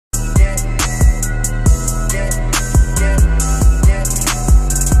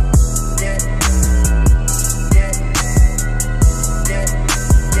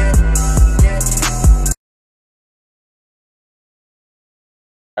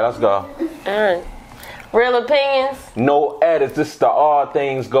Let's go. Alright. Real opinions. No edits. This is the All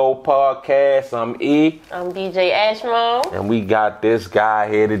Things Go Podcast. I'm E. I'm DJ Ashmo. And we got this guy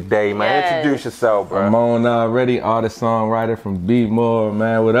here today, man. Yes. Introduce yourself, bro. I'm MondAlready, artist, songwriter from Be More,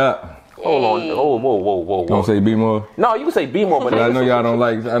 man. What up? Hold on. Oh, whoa. Don't say Be More. No, you can say Be More, but I know y'all don't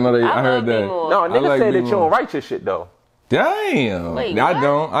like. I heard that. No, nigga like said Be that you More. don't write your shit though. Damn. Wait, I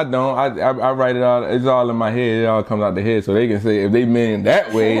what? don't. I write it all. It's all in my head. It all comes out the head. So they can say if they mean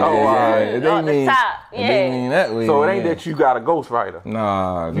that way. Oh, yeah. right. If they On the mean, top, if they mean that way. So it ain't yeah. that you got a ghostwriter.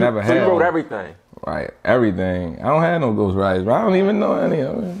 Nah, never So had. you wrote one. everything. Right, everything. I don't have no ghostwriters. But I don't even know any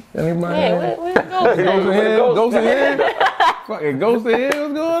of them. Anybody? Yeah, where the Ghost in here? Fucking ghost in here?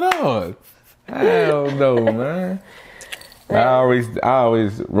 What's going on? Hell no, man. I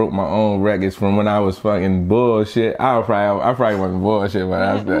always wrote my own records from when I was fucking bullshit. I probably wasn't bullshit, but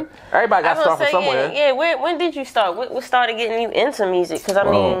I was the. Everybody got to start from somewhere. Yeah, when did you start? What started getting you into music? Because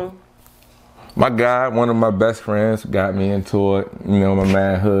I mean, My guy, one of my best friends, got me into it. You know, my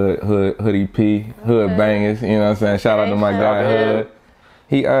man Hoodie P, Hood Bangers. You know what I'm saying? Shout out to my guy Hood.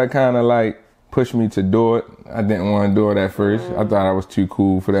 He kind of like pushed me to do it. I didn't want to do it at first. I thought I was too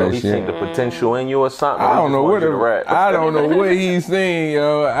cool for that So he shit. seen the potential in you or something? I don't know what I don't know what. what he's saying,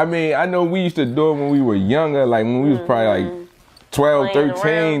 yo. I mean, I know we used to do it when we were younger, like when we was probably like 12, Playing 13,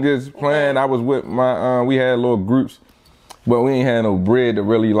 around. just playing. I was with my we had little groups, but we ain't had no bread to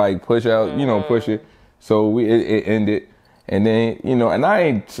really like push out, push it. So it ended. And then,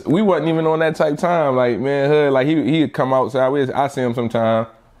 and we wasn't even on that type time. Like, man, Hood, like he'd come outside. I see him sometime.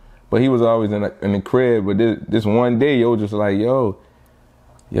 But he was always in the crib. But this one day, yo, just like, yo,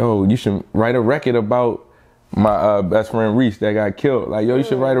 you should write a record about my best friend Reese that got killed. Like, yo, you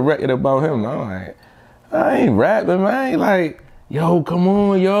should write a record about him. No, I ain't rapping, man. Like, yo, come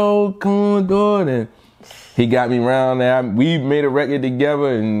on, do it. And he got me around there. We made a record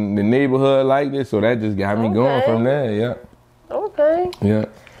together in the neighborhood like this. So that just got me going from there, yeah. okay. Yeah.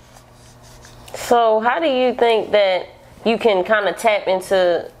 So how do you think that you can kind of tap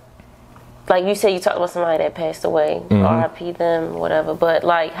into? Like you said, you talked about somebody that passed away, R.I.P. them, whatever. But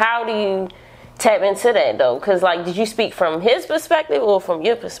like, how do you tap into that though? Because like, did you speak from his perspective or from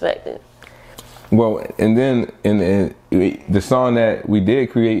your perspective? Well, and then in the song that we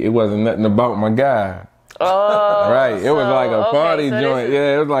did create, it wasn't nothing about my guy. Oh, right. It was like a party so joint.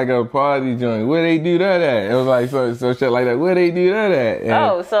 Yeah, it was like a party joint. Where they do that at? It was like so shit like that. Where they do that at?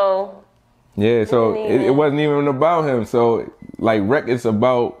 And so yeah, so it wasn't even about him. So like records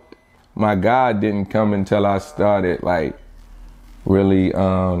about my guy didn't come until I started like really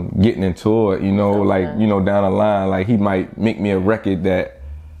getting into it, like, down the line, like he might make me a record that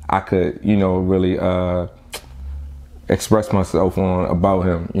I could, really express myself on about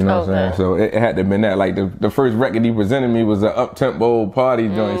him, you know what I'm saying? So it had to have been that. Like the first record he presented me was an up-tempo party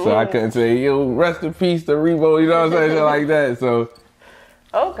joint, so I couldn't say, yo, rest in peace to Rebo, you know what I'm saying? Shit like that, so.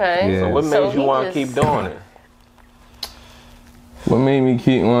 Okay. Yeah. So what made you want to keep doing it? What made me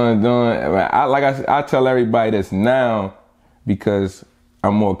keep on doing it? I tell everybody this now because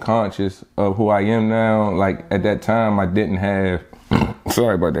I'm more conscious of who I am now. Like at that time, I didn't have,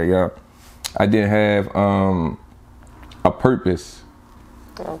 sorry about that, y'all. I didn't have a purpose.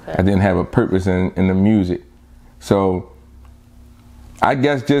 Okay. I didn't have a purpose in the music. So I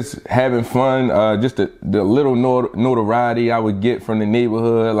guess just having fun, just the little notoriety I would get from the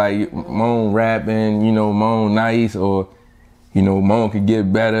neighborhood, like Mon rapping, Mon nice, or Mon could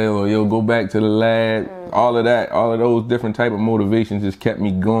get better, or you'll go back to the lab. All of that, all of those different type of motivations just kept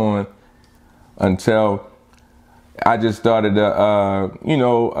me going until I just started to,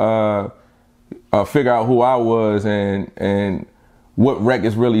 figure out who I was and what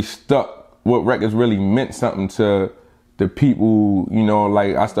records really stuck, what records really meant something to the people.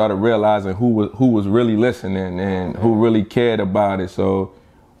 Like I started realizing who was really listening and who really cared about it. So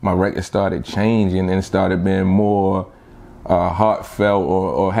my records started changing and started being more heartfelt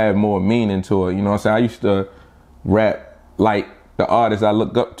or had more meaning to it. You know what I'm saying? I used to rap like the artists I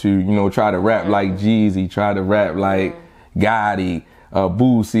look up to, try to rap like Jeezy, try to rap like Gotti,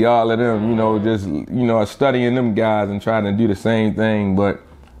 Boosie, all of them, just, studying them guys and trying to do the same thing. But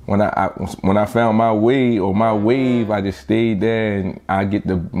when I found my way or my wave, I just stayed there and I get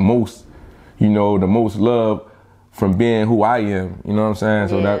the most, the most love from being who I am. You know what I'm saying?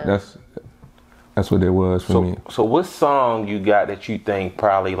 So that's what it was for me. So what song you got that you think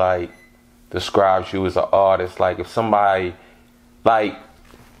probably like describes you as an artist? Like if somebody, like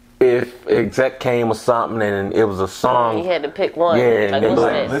if exec came or something and it was a song. You had to pick one. Yeah, like, and what's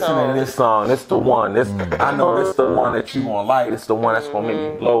like, that listen song? to this song. This the one. I know this the one that you gonna like. This the one that's gonna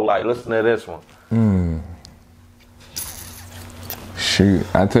make you blow. Like listen to this one. Shoot,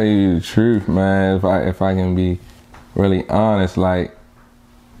 I tell you the truth, man. If I can be really honest, like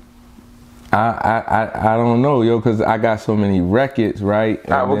I don't know, yo, because I got so many records, right?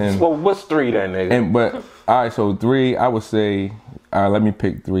 Well, what's 3 then, nigga? But all right, so 3, I would say. Let me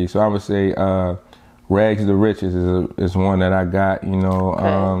pick 3. So I would say "Rags to Riches" is one that I got. You know,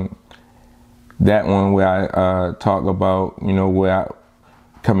 okay. That one where I talk about, you know, where I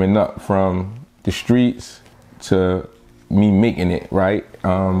coming up from the streets to me making it, right?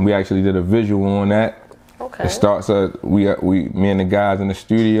 We actually did a visual on that. Okay. It starts me and the guys in the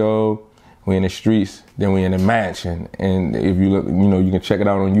studio, we in the streets, then we in the mansion. And if you look, you know, you can check it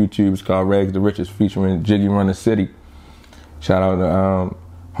out on YouTube. It's called "Rags to Riches" featuring Jiggy Run the City. Shout out to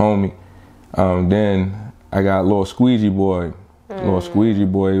homie. Then I got Lil Squeegee Boy. Lil Squeegee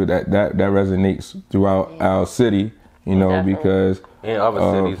Boy, that resonates throughout our city, you know, definitely. Because in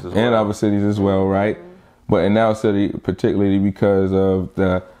other cities as well, right? But in our city, particularly because of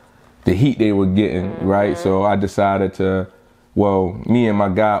the heat they were getting, right? So I decided to, me and my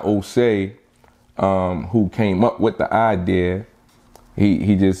guy Osei, who came up with the idea,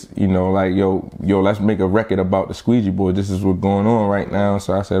 he just, you know, like, yo, let's make a record about the Squeegee Boy. This is what's going on right now.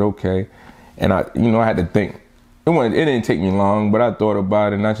 So I said, okay. And I had to think. It didn't take me long, but I thought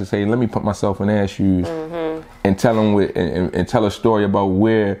about it, and I just say, let me put myself in their shoes and tell them and tell a story about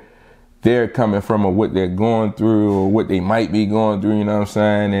where they're coming from or what they're going through or what they might be going through. You know what I'm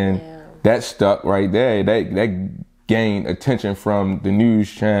saying? And that stuck right there. That gained attention from the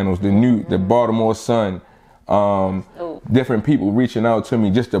news channels, the Baltimore Sun, different people reaching out to me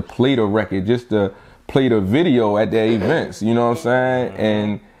just to play the record, just to play the video at their events. You know what I'm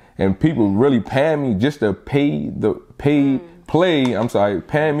saying? And people really paying me just to pay me to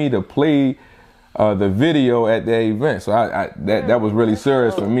play the video at their event. So that was really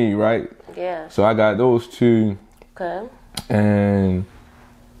serious for me, right? Yeah. So I got those 2. Okay. And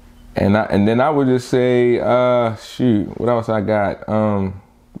then I would just say, shoot, what else I got?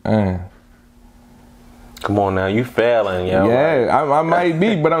 Man. Come on now, you failing, yo. Yeah, I might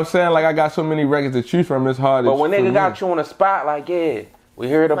be, but I'm saying, like, I got so many records to choose from, it's hard. But when nigga got you on the spot, like, yeah, we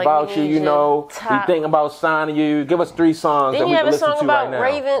heard about you, you know, we think about signing you. Give us 3 songs that we can listen to right now. Didn't you have a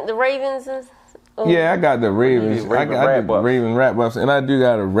song about the Ravens? Yeah, I got the Ravens. I got the Raven Rap Buffs, and I do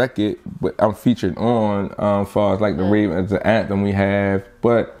got a record, but I'm featured on, far as like the Ravens, the anthem we have.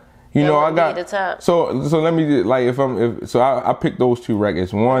 But you know, I got so let me do, like I picked those 2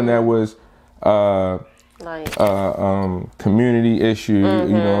 records. One that was community issue,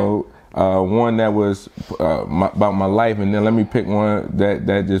 you know. One that was about my life, and then let me pick one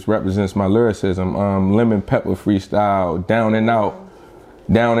that just represents my lyricism. Lemon Pepper freestyle, down and out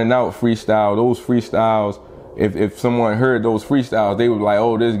freestyle. Those freestyles, if someone heard those freestyles, they would like,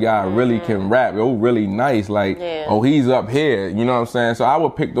 oh, this guy really can rap. Oh, really nice. Like, oh, he's up here. You know what I'm saying? So I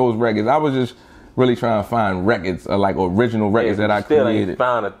would pick those records. I was just really trying to find records, like original records that I created. Still ain't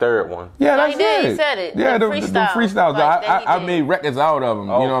found a 3rd one. Yeah, that's it. He said it. Yeah, the freestyles. Like, I made records out of them.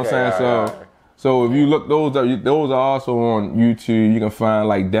 You know what I'm saying? So if you look those up, those are also on YouTube. You can find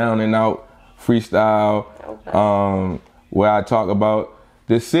like Down and Out freestyle, where I talk about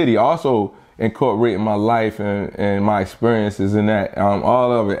this city. Also incorporating my life and my experiences in that.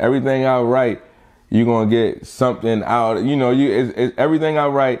 All of it. Everything I write, you're gonna get something out. You know, it's everything I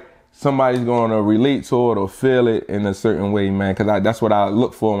write, somebody's gonna relate to it or feel it in a certain way, man. Because that's what I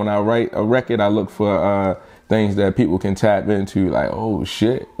look for when I write a record. I look for things that people can tap into, like, oh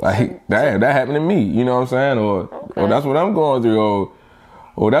shit, like that happened to me. You know what I'm saying? Or that's what I'm going through.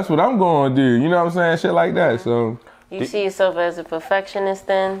 Or that's what I'm going to do. You know what I'm saying? Shit like that. So. You see yourself as a perfectionist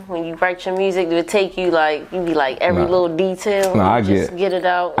then? When you write your music, do it take you like, you be like every little detail? No, get it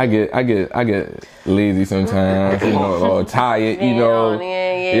out? I get lazy sometimes, you know, or tired, you know.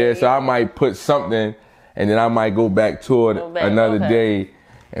 Yeah, so I might put something and then I might go back to it another day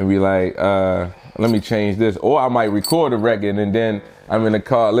and be like, let me change this. Or I might record a record and then I'm in the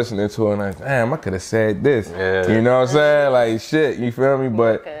car listening to it and I'm like, damn, I could have said this. Yeah. You know what I'm saying? Like, shit, you feel me?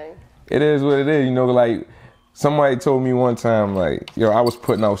 But it is what it is, you know, like, somebody told me one time, like, yo, I was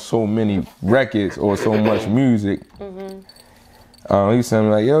putting out so many records or so much music. He said,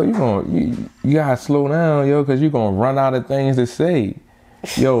 like, yo, you gotta slow down, yo, because you're gonna run out of things to say.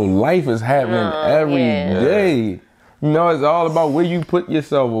 Yo, life is happening every day. You know, it's all about where you put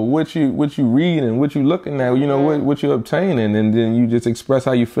yourself or what you read and what you looking at, you know, what you're obtaining, and then you just express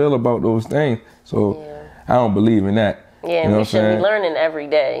how you feel about those things. So I don't believe in that. Yeah, and we should be learning every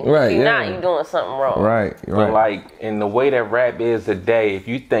day. Right, if you're not, you're doing something wrong. Right. But like, in the way that rap is today, if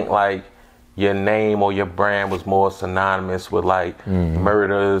you think like your name or your brand was more synonymous with like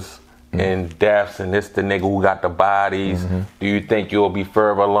murders, in deaths, and this the nigga who got the bodies, do you think you'll be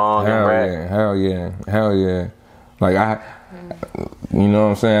further along in rap? Hell yeah. Like you know what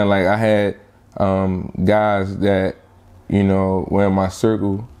I'm saying? Like I had guys that, you know, were in my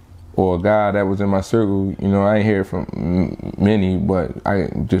circle, or a guy that was in my circle, you know, I ain't hear from many, but I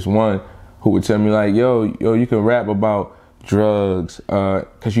just one who would tell me like, yo, you can rap about drugs,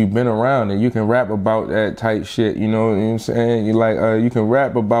 cause you've been around it. You can rap about that type shit, you know what I'm saying? You like, you can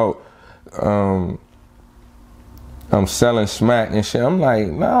rap about, I'm selling smack and shit. I'm like,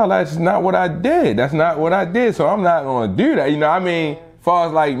 no, that's not what I did. That's not what I did. So I'm not gonna do that. You know what I mean? As far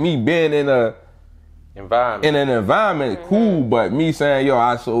as like me being in an environment, cool, but me saying, yo,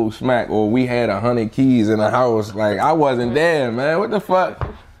 I sold smack, or we had 100 keys in the house, like I wasn't there, man. What the fuck?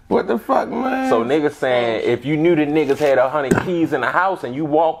 What the fuck, man? So niggas saying, if you knew the niggas had 100 keys in the house and you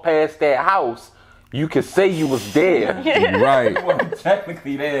walked past that house, you could say you was there. Right. You weren't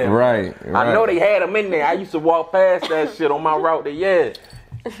technically there. Right. I know they had them in there. I used to walk past that shit on my route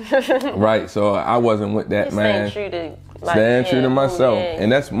to Right, so I wasn't with that, man. Staying true to myself.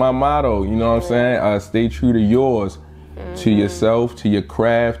 And that's my motto, you know what I'm saying? Stay true to yours, to yourself, to your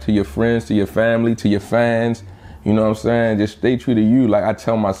craft, to your friends, to your family, to your fans. You know what I'm saying? Just stay true to you. Like I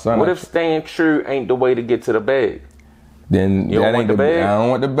tell my son. What if staying true ain't the way to get to the bag? Then you don't want the bag? I don't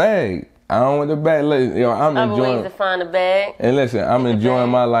want the bag. I don't want the bag. Listen, you know, I'm enjoying. Ways to find a bag. And listen, I'm enjoying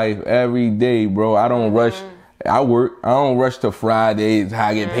my life every day, bro. I don't rush. I work. I don't rush to Fridays. How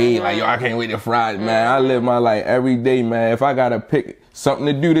I get paid? Like, yo, I can't wait to Friday, man. I live my life every day, man. If I gotta pick something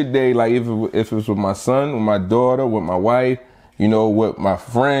to do today, like if it was with my son, with my daughter, with my wife, you know, with my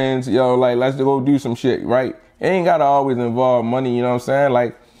friends, yo, like let's go do some shit, right? It ain't gotta always involve money, you know what I'm saying?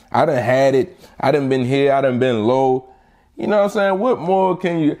 Like, I done had it. I done been here. I done been low. You know what I'm saying? What more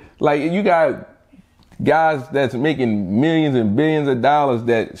can you, like, you got guys that's making millions and billions of dollars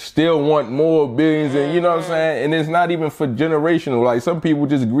that still want more billions, and you know what I'm saying? And it's not even for generational. Like, some people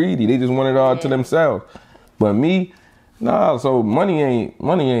just greedy. They just want it all to themselves. But me, nah, so money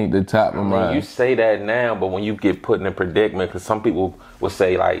ain't the top of my. You say that now, but when you get put in a predicament, because some people will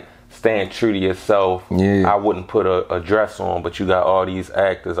say, like, staying true to yourself, I wouldn't put a dress on, but you got all these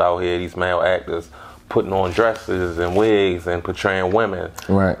actors out here, these male actors, putting on dresses and wigs and portraying women.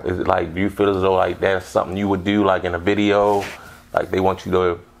 Right. Is it like, do you feel as though like that's something you would do, like in a video? Like they want you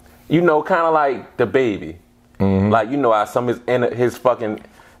to, you know, kind of like the baby. Like, you know how some of his fucking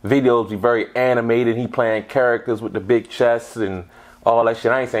videos be very animated. He playing characters with the big chests and all that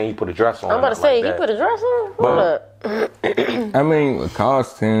shit. I ain't saying he put a dress on. I'm about to say, he put a dress on? Hold up. I mean,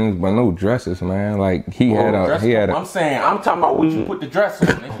 costumes, but no dresses, man. Like he had a. I'm saying, I'm talking about when you put the dress on.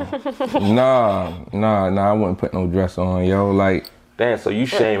 Nigga. Nah, I wouldn't put no dress on, yo. Like, damn, so you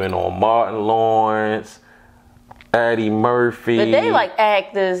shaming on Martin Lawrence, Eddie Murphy? But they like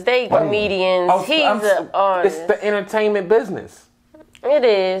actors, they comedians. He's an artist. It's the entertainment business. It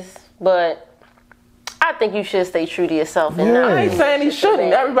is, but I think you should stay true to yourself. And not I ain't saying he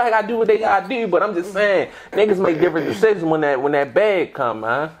shouldn't. Everybody gotta do what they gotta do, but I'm just saying niggas make different decisions when that bag come,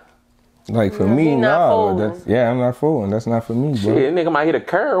 man. Like for me, I'm not folding. That's not for me, bro. Shit, nigga might hit a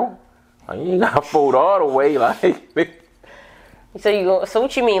curl. Like, you ain't gotta fold all the way, like. So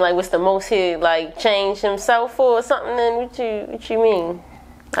what you mean? Like, what's the most he like change himself for or something? Then what you mean?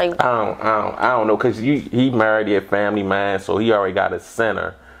 Like, I don't know, cause he married a family man, so he already got a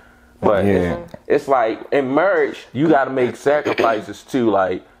center. But it's like in marriage, you got to make sacrifices too,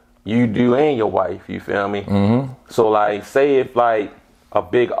 like you do and your wife. You feel me? So like, say if like a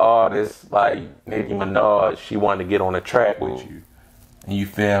big artist like Nikki Minaj, she wanted to get on a track with you, and you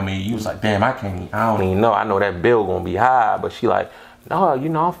feel me? You was like, damn, I don't even know. I know that bill gonna be high, but she like, no, you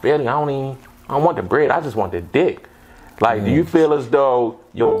know, I'm feeling. I don't want the bread. I just want the dick. Like, do you feel as though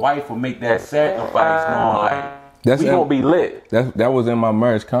your wife will make that sacrifice, knowing like? We gonna be lit. That was in my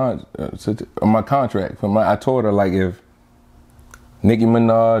marriage my contract. I told her, like, if Nicki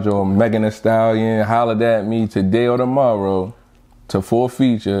Minaj or Megan Thee Stallion hollered at me today or tomorrow for a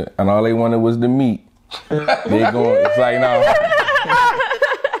feature, and all they wanted was the meat, it's like, no.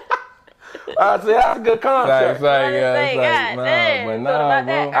 I said that's a good contract. It's like,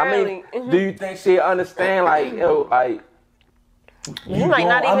 bro. I mean, do you think she understand? Like, yo, like you might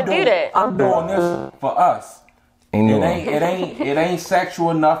not even do that. I'm doing this for us. It ain't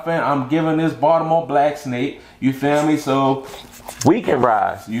sexual nothing. I'm giving this Baltimore black snake. You feel me? So we can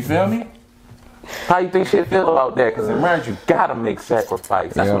rise. You feel me? How you think she'll feel about that? Because in marriage you gotta make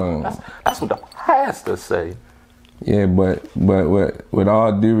sacrifice. That's what the pastors say. Yeah, but with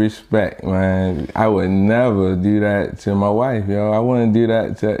all due respect, man, I would never do that to my wife, yo. I wouldn't do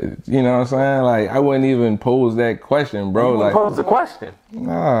that to, you know what I'm saying? Like, I wouldn't even pose that question, bro. You like, pose the question.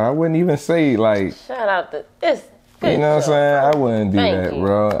 Nah, I wouldn't even say, like... Shout out to this. You know what I'm saying? I wouldn't do that,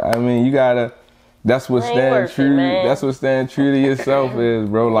 bro. I mean, you gotta... That's what staying true... That's what staying true to yourself is,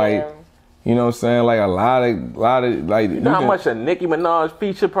 bro. Like, you know what I'm saying? Like, a lot of... like, you know how much a Nikki Minaj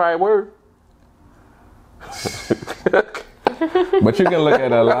feature probably worth? But you can look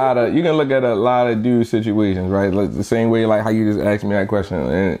at a lot of dude situations, right? Like the same way like how you just asked me that question,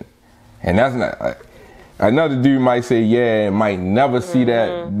 and that's not another dude might say yeah and might never see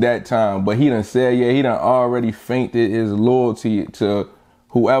that time, but he done said yeah, he done already fainted his loyalty to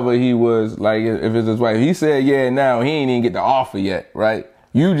whoever he was, like if it's his wife. He said yeah now, he ain't even get the offer yet, right?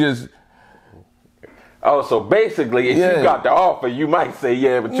 You just... Oh, so basically, if you got the offer, you might say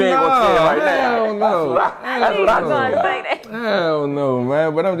yeah, but you ain't gonna say it right now. That's what I say. Hell no,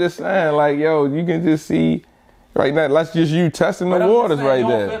 man. But I'm just saying, like, yo, you can just see right now. That's just you testing the waters right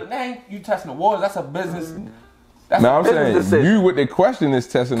there. That ain't you testing the waters. That's a business. That's I'm saying decision. You with the question is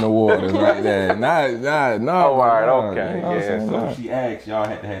testing the waters right there. No. Oh, all right, okay, you know yeah. So she asked, y'all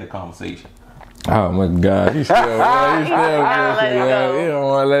had to have a conversation. Oh my God, you still pushing, yo. You don't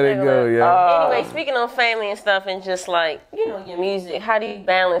want to let it go, yo. Anyway, speaking of family and stuff, and just like, you know, your music, how do you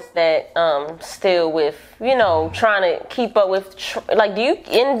balance that still with, you know, trying to keep up with, like, do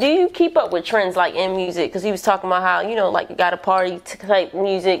you keep up with trends like in music? Because he was talking about how, you know, like you got a party type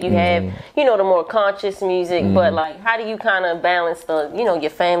music, you have, you know, the more conscious music, but like, how do you kind of balance the, you know,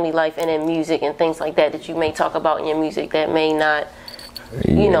 your family life and then music and things like that you may talk about in your music that may not,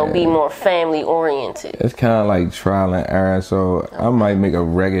 you know, be more family oriented? It's kind of like trial and error. So I might make a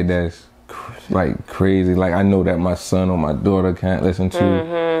record that's like crazy. Like I know that my son or my daughter can't listen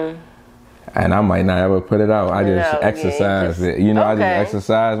to, and I might not ever put it out. I just exercise it. You know, I just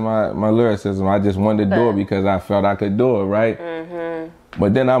exercise my lyricism. I just wanted to do it because I felt I could do it, right?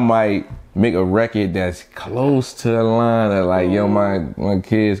 But then I might make a record that's close to the line of like, yo, my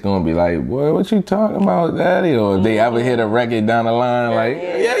kid's gonna be like, boy, what you talking about, daddy? Or if they ever hit a record down the line, like,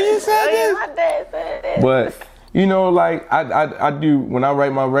 yeah, you said this. My dad said this. But, you know, like, I do, when I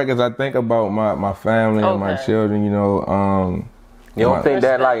write my records, I think about my family and my children, you know. You don't think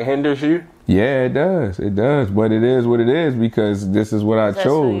that, like, hinders you? Yeah, it does. But it is what it is because this is what I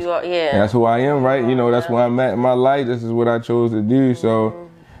chose. That's who I am, right? You know, that's where I'm at in my life. This is what I chose to do. So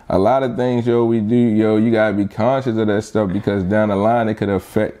a lot of things, yo, we do, yo, you gotta be conscious of that stuff because down the line it could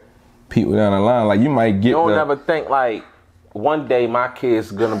affect people down the line. Like you might get. You don't ever think like one day my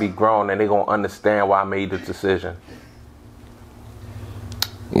kid's gonna be grown and they're gonna understand why I made the decision.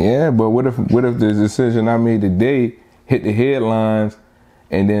 Yeah, but what if the decision I made today hit the headlines?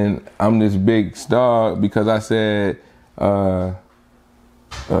 And then I'm this big star because I said, I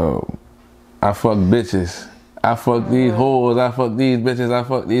fuck bitches. I fuck these whores. I fuck these bitches. I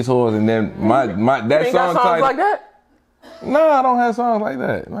fuck these whores. And then that song got songs like that? No, I don't have songs like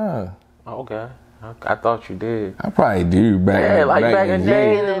that. Nah. Okay. I thought you did. I probably do back in the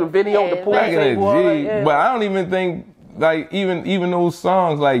day. The video, the pool. Back in the G. But I don't even think. Like even those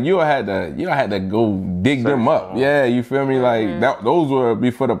songs, like you had to go dig them up. Yeah, you feel me? Like those were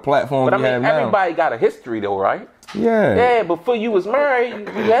before the platforms but I mean, have now. Everybody got a history though, right? Yeah. Yeah, before you was married,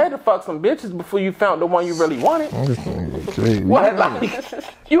 you had to fuck some bitches before you found the one you really wanted. What? Like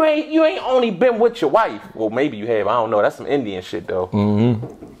you ain't only been with your wife. Well, maybe you have. I don't know. That's some Indian shit though.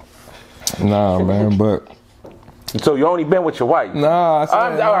 Nah, man, but. So you only been with your wife? Nah, I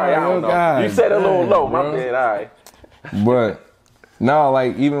said, all right. I don't know. God, you said a little low, my man. All right. But no,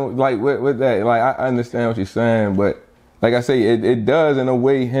 like even like with that, like I understand what you're saying, but like I say, it does in a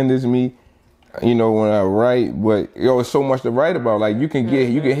way hinders me, you know, when I write. But yo, it's so much to write about. Like you can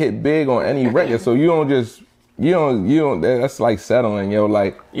hit big on any record, so you don't. That's like settling, yo.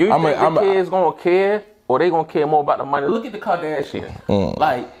 Like you think the kids gonna care, or they gonna care more about the money? Look at the Kardashians.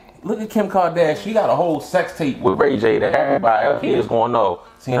 Like look at Kim Kardashian. She got a whole sex tape with Ray J that everybody else is gonna know.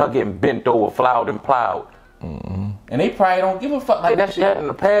 Seeing her getting bent over, plowed and plowed. And they probably don't give a fuck like that shit happened in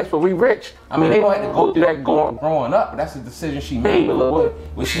the past, but we rich. I mean, they don't have to go through that growing up. That's a decision she made, but look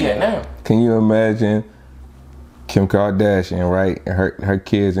what she at now. Can you imagine Kim Kardashian, right? Her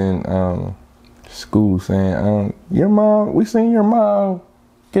kids in school saying, we seen your mom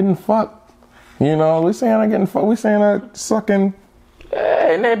getting fucked. You know, we seen her getting fucked. We seen her sucking.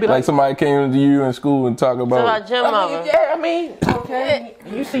 Yeah, and they'd be like somebody came to you in school and talk about okay.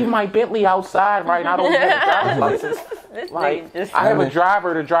 You see my Bentley outside, right? I don't have a driver's license. Like, I have a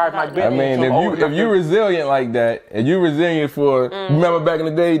driver to drive my Bentley. I mean, if you're resilient like that, and you're resilient for, remember back in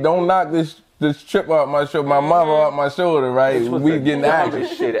the day, don't knock this this chip off my shoulder, my mama off my shoulder, right? We getting action.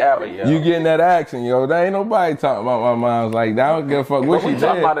 Shit ever, yo. You getting that action, yo. There ain't nobody talking about my mom's like that. I don't give a fuck what she did.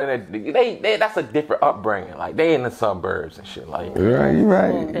 About it, that's a different upbringing. Like they in the suburbs and shit like that. You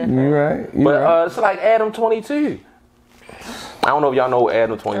right. But it's like Adam 22. I don't know if y'all know what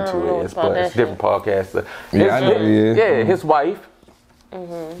Adam 22 is, but it's a different podcast. Yeah, I know he is. Yeah, his wife.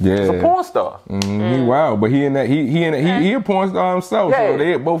 Yeah, he's a porn star. He wild, but he a porn star himself. Yeah. So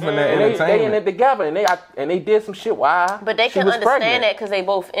they both in that entertainment. They in it together, and they did some shit while but they can understand that because they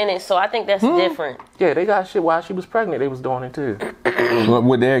both in it. So I think that's different. Yeah, they got shit while she was pregnant. They was doing it too.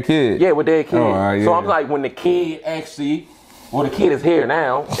 With their kid. Yeah, with their kid. Oh, yeah. So I'm like, when the kid actually, the kid is here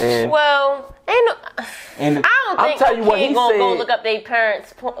now, and ain't no. And I don't think no kid gonna go look up their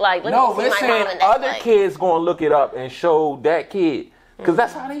parents. Like, let me see my mom and other kids gonna look it up and show that kid. Because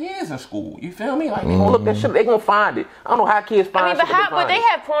that's how they is in school. You feel me? Like, they gonna look that shit, they gonna find it. I don't know how kids find it. But they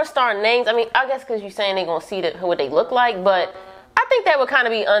have porn star names. I mean, I guess because you're saying they gonna see what they look like, but I think that would kind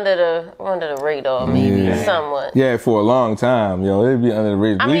of be under the radar, maybe, somewhat. Yeah, for a long time, yo. It'd be under the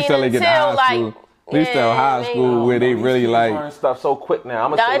radar. At least till they get to high school. At least till high school where they really like learn stuff so quick now.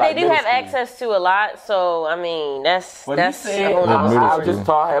 They do have access to a lot, so I mean that's I just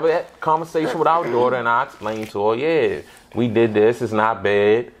have a conversation with our daughter, and I explained to her, yeah, we did this. It's not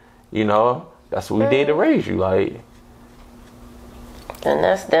bad, you know. That's what we did to raise you, like. And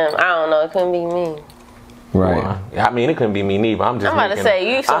that's them. I don't know. It couldn't be me. Right. Well, I mean, it couldn't be me neither. I'm about to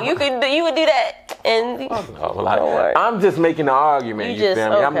say you. So you would do that, and I'm just making an argument. You feel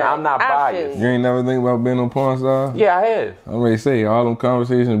me? Okay. I'm not biased. You ain't never think about being on porn star? Yeah, I have. I'm ready to say all them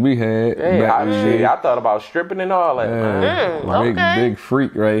conversations we had. Hey, I thought about stripping and all that. Man. Big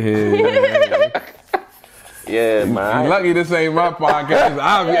freak right here. Yeah, man. Lucky this ain't my podcast.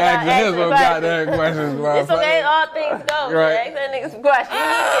 I'll be asking him some goddamn questions. It's okay, all things go. Right. Ask that nigga some questions. You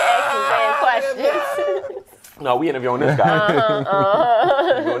need to ask some damn questions. No, we interviewing this guy.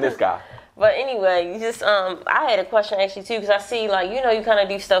 Interviewing this guy. But anyway, I had a question actually too, because I see you kind of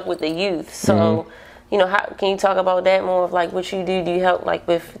do stuff with the youth. So, how can you talk about that more of like what you do? Do you help like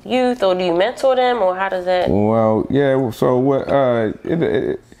with youth, or do you mentor them, or how does that? Well, yeah. So what?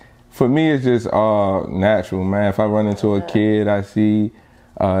 For me, it's just natural, man. If I run into a kid, I see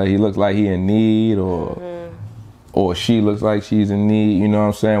he looks like he in need, or she looks like she's in need. You know what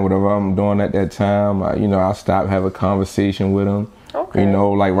I'm saying? Whatever I'm doing at that time, I'll stop, have a conversation with them. Okay. You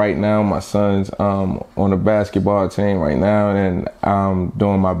know, like right now, my son's on the basketball team right now, and I'm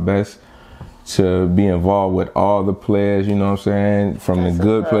doing my best to be involved with all the players, you know what I'm saying? From the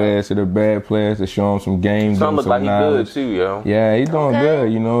good players to the bad players, to show them some games. Son look like he's good too, yo. Yeah, he's doing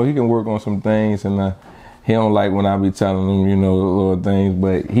good, you know. He can work on some things, and he don't like when I be telling him, you know, little things,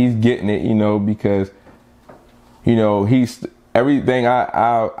 but he's getting it, you know, because, you know, he's everything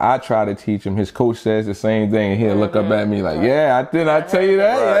I try to teach him. His coach says the same thing, and he'll look up at me like, yeah, I tell you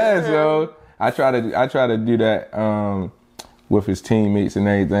that? Yeah, so I try to do that with his teammates and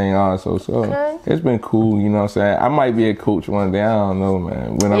everything also. So it's been cool, you know what I'm saying? I might be a coach one day, I don't know,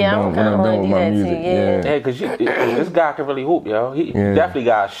 man. When I'm done with my music. Yeah, because this guy can really hoop, yo. He definitely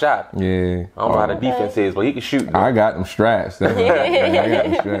got a shot. Yeah. I don't know how the defense is, but he can shoot. I got them straps. I got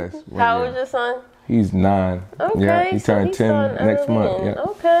them straps. How old is your son? He's 9. Okay. Yeah, he turned 10 next month. Yeah.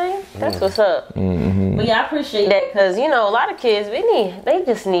 Okay. That's what's up. Mm-hmm. But yeah, I appreciate that, because, you know, a lot of kids, they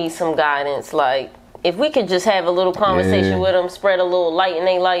just need some guidance. Like, if we could just have a little conversation with them, spread a little light in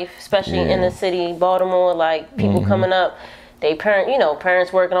their life, especially in the city, Baltimore, like people coming up,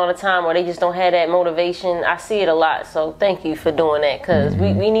 parents working all the time, or they just don't have that motivation. I see it a lot. So thank you for doing that, because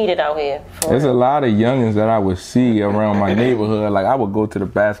we need it out here. There's a lot of youngins that I would see around my neighborhood. Like, I would go to the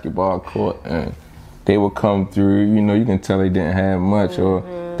basketball court and they would come through, you know, you can tell they didn't have much, or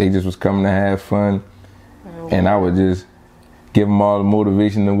they just was coming to have fun. And I would just give them all the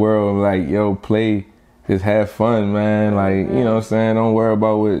motivation in the world, like, yo, play, just have fun, man. Like, you know what I'm saying? Don't worry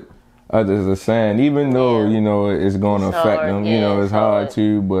about what others are saying, even though, you know, it's going to affect them. You know, it's hard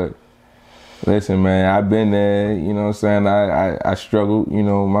too, but listen, man, I've been there, you know what I'm saying? I struggled, you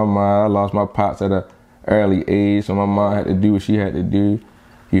know, I lost my pops at an early age, so my mom had to do what she had to do.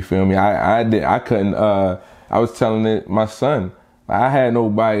 You feel me? I couldn't, I was telling my son, I had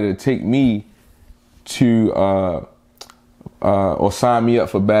nobody to take me to, or sign me up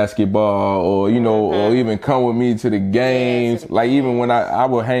for basketball, or, you know, or even come with me to the games. Like, even when I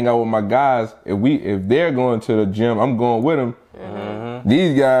would hang out with my guys, if they're going to the gym, I'm going with them.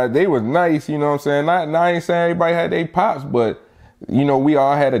 These guys, they was nice, you know what I'm saying? I ain't saying everybody had their pops, but, you know, we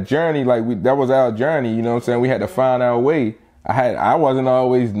all had a journey. Like, that was our journey, you know what I'm saying? We had to find our way. I wasn't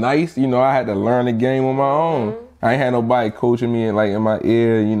always nice, you know, I had to learn the game on my own. I ain't had nobody coaching me in my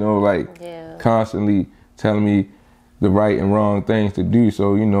ear, you know, like, constantly telling me the right and wrong things to do.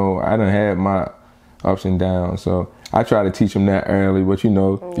 So, you know, I done had my ups and downs. So I try to teach them that early, but you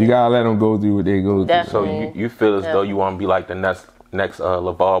know, you gotta let them go through what they go through. So you feel as though you want to be like the next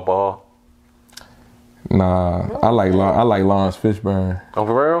LeVar Ball? Nah, I like Lawrence Fishburne. Oh,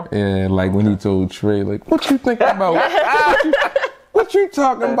 for real? Yeah, like when he told Trey, like, what you think about? What you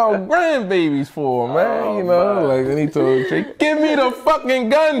talking about grandbabies for, man? You know, like when he told Trey, give me the fucking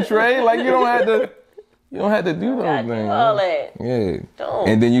gun, Trey. Like you don't have to do those things. All that. Yeah. Don't.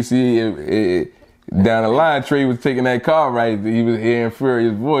 And then you see it down the line, Trey was taking that car right. He was hearing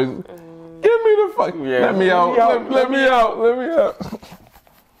Furious' voice. Give me the fuck. Let me out. Let me out.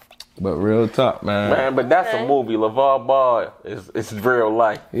 But real talk, man. Man, but that's a movie. LeVar Ball it's real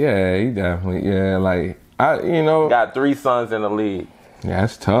life. Yeah, he definitely. Yeah, like you know. Got 3 sons in the league. Yeah,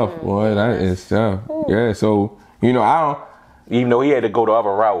 that's tough, boy. That is tough. Yeah, so you know, I don't. Even though he had to go the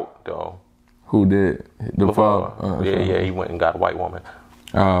other route, though. Who did? The father. Yeah, he went and got a white woman.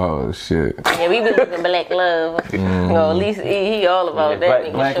 Oh shit. Yeah, we been looking black love. Well, at least he all about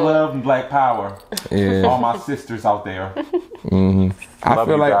that. Black love and black power. Yeah. All my sisters out there. I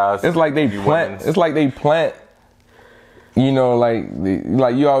feel like guys. it's like they plant. It's like they plant. You know, like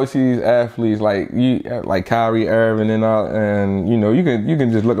you always see these athletes like Kyrie Irving and all, and you know you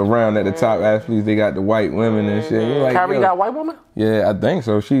can just look around at the top athletes. They got the white women and shit. You're like, Kyrie got a white woman? Yeah, I think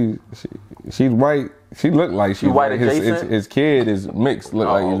so. She's white. She looked like she's white. His kid is mixed. Look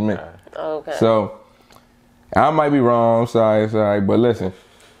like he's mixed. Okay. So I might be wrong. Sorry, but listen.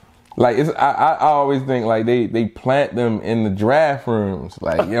 Like I always think like they plant them in the draft rooms.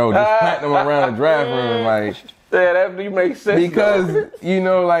 Like yo, just plant them around the draft room. Like yeah, that do make sense. Because you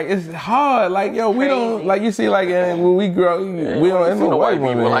know, like it's hard. Like yo, we don't like you see like when we grow, we don't have no white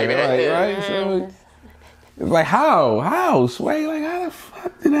women like that, right? So it's like how Sway? Like how the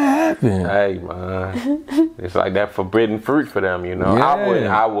fuck did that happen? Hey man, it's like that forbidden fruit for them. You know,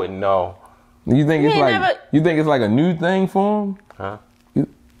 Yeah. I wouldn't know. You think it's like a new thing for them? Huh?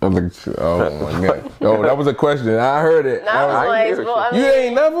 Oh my god! Oh, that was a question. I heard it. You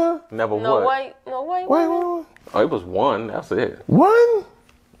ain't never white. Wait. Oh, it was one. That's it. One?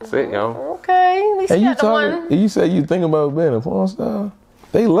 That's it, yo. Okay, we And got the one. and you said you think about being a porn star.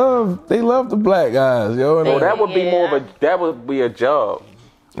 They love the black guys, yo. So that would be a job.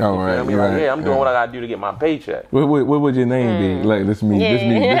 All right, I mean, right. I'm doing what I gotta do to get my paycheck. What would your name be? Like this me.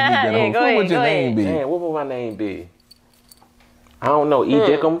 What would your name be? Man, what would my name be? I don't know. E.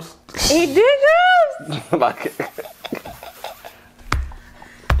 Dickums. E. Dickums. Like,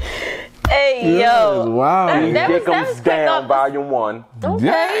 hey yo. Wow. That was Dickums Down, Volume 1.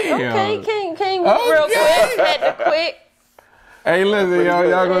 Okay. Came real quick. Had to quick. Hey, listen,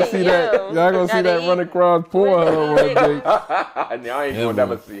 y'all gonna see that? Y'all gonna see that run across Pornhub one day? I ain't gonna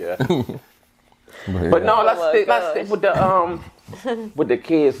never see it. But no, let's stick with the with the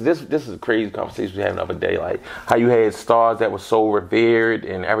kids. This is a crazy conversation we had the other day. Like how you had stars that were so revered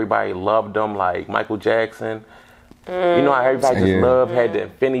and everybody loved them, like Micheal Jackson. You know how everybody just had the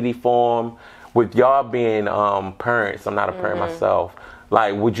infinity form. With y'all being parents, I'm not a parent myself.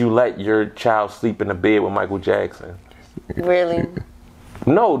 Like, would you let your child sleep in the bed with Micheal Jackson? Really?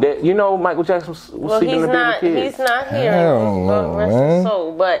 No, that you know Micheal Jackson was sleeping in the bed with kids. He's not here. Hell no, rest his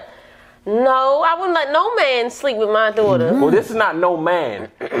soul. But no, I wouldn't let no man sleep with my daughter. Well, this is not no man.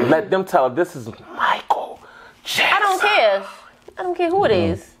 Let them tell her this is Micheal Jackson. I don't care. I don't care who it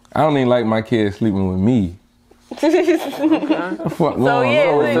is. I don't even like my kids sleeping with me. So yeah, it's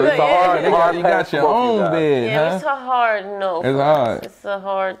hard. You got your own bed, yeah, it's a hard no. It's hard. It's a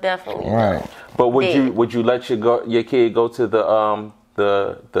hard, definitely. Right. But would you let your kid go to the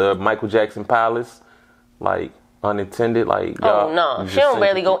Micheal Jackson Palace, like unattended? Like oh no, she don't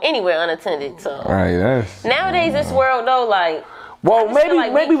barely go anywhere unattended. So right, that's nowadays this world though, like well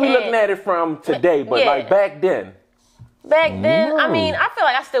maybe we looking at it from today, but like back then. Back then, I mean, I feel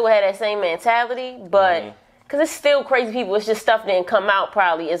like I still had that same mentality, but. Because it's still crazy people. It's just stuff didn't come out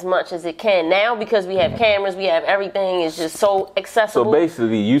probably as much as it can now because we have cameras, we have everything. It's just so accessible. So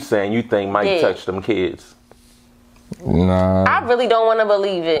basically, you saying you think Mike touched them kids? Nah. I really don't want to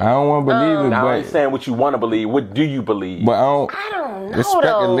believe it. I don't want to believe it. I ain't saying what you want to believe. What do you believe? But I don't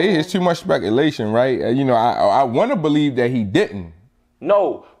know. It's too much speculation, right? You know, I want to believe that he didn't.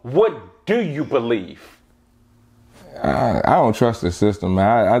 No. What do you believe? I don't trust the system,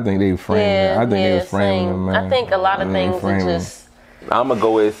 man. I think they framed him. I think they was framing him, man. I think a lot of things are just. I'm gonna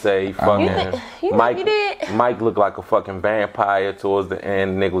go and say, fucking Mike. Mike looked like a fucking vampire towards the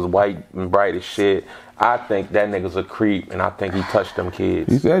end. Nigga was white and bright as shit. I think that nigga's a creep, and I think he touched them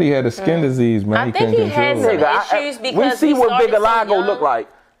kids. He said he had a skin disease, man. I think he had some issues because we see what Big Alago look like.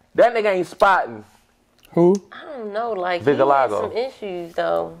 That nigga ain't spotting. Who? I don't know. Like Vigalago. he had some issues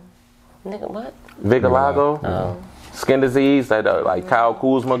though. Nigga, what? Vigalago. Oh. Skin disease. That like Kyle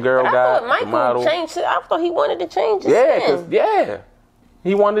Kuzma girl But I got. thought Michael changed it. I thought he wanted to change his skin.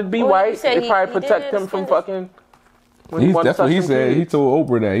 He wanted to be white. It probably protect him from fucking. That's what he said. He told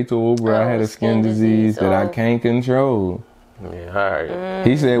Oprah that. He told Oprah I had a skin disease that I can't control. Yeah, all right.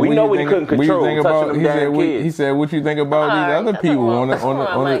 He said, we know what he couldn't control. He said, what you think about these other people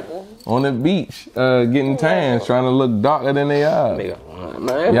on the beach getting tans, trying to look darker than they are?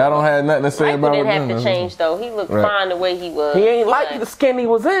 Y'all don't have nothing to say about it. He didn't have to change though. He looked fine the way he was. He ain't like the skin he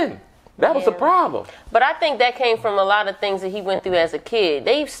was in. That was the problem. But I think that came from a lot of things that he went through as a kid.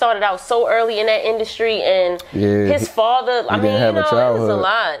 They started out so early in that industry, and his father, it was a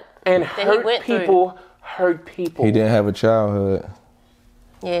lot. And hurt people. He didn't have a childhood.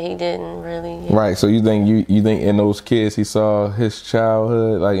 Yeah, he didn't really. Yeah. Right. So you think in those kids he saw his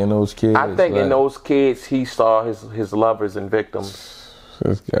childhood, like in those kids? I think in those kids he saw his lovers and victims.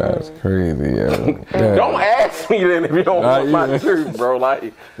 This guy's crazy, yo. Don't ask me then if you don't want my truth, bro.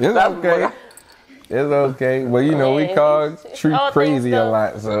 Like it's okay. It's okay. Well, we call truth crazy a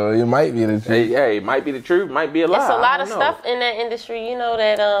lot, so it might be the truth. Hey, it might be the truth, might be a lie. It's a lot of stuff in that industry,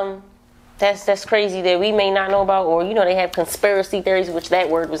 that that's crazy that we may not know about, or they have conspiracy theories, which that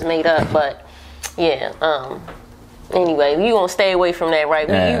word was made up, but yeah. Anyway, you gonna stay away from that, right?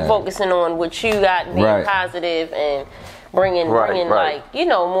 You focusing on what you got, being positive and bringing like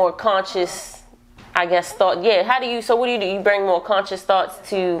more conscious, I guess, thought. Yeah. So what do? You bring more conscious thoughts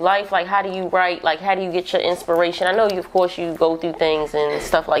to life? Like, how do you write? Like, how do you get your inspiration? I know of course you go through things and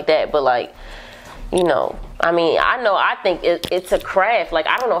stuff like that, but like, I think it's a craft. Like,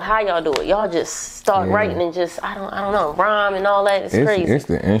 I don't know how y'all do it. Y'all just start writing and just, I don't know, rhyme and all that. It's crazy. It's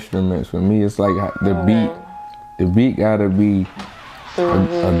the instruments for me. It's like the beat. The beat gotta be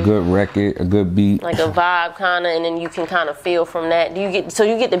a good record, a good beat, like a vibe kind of, and then you can kind of feel from that. You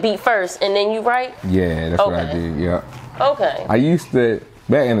get the beat first, and then you write. Yeah, that's what I did. Yeah. Okay. I used to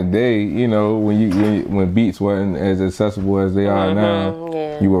back in the day, when beats weren't as accessible as they are now.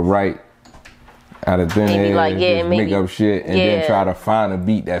 Yeah. You would write out of thin air, make up shit, and then try to find a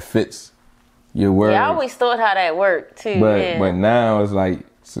beat that fits your words. Yeah, I always thought how that worked too. But now it's like.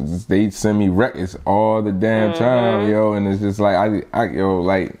 So they send me records all the damn time, and it's just like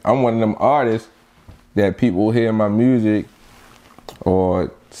I'm one of them artists that people hear my music or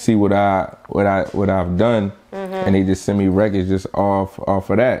see what I've done, and they just send me records just off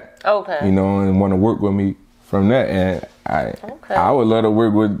of that. Okay. And want to work with me from that, and I would love to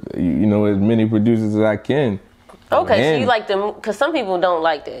work with as many producers as I can. Okay, so you like them, because some people don't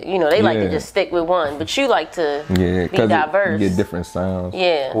like that. They like to just stick with one, but you like to be diverse. You get different sounds.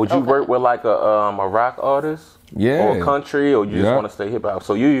 Yeah. Would you work with like a rock artist? Yeah. Or country, or you just want to stay hip hop?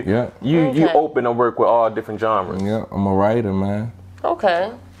 So you open to work with all different genres. Yeah, I'm a writer, man. Okay.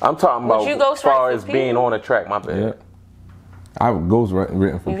 I'm talking about as far as being on a track, my bad. Yeah. I have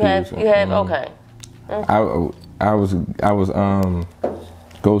ghostwritten for people. You have okay. I was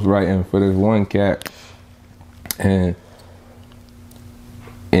ghostwriting for this one cat. And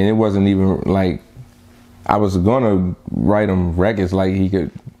it wasn't even like I was gonna write him records like he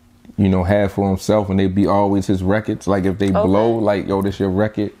could, have for himself, and they'd be always his records. Like if they blow, like this your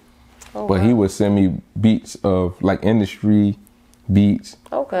record. But he would send me beats of like industry beats.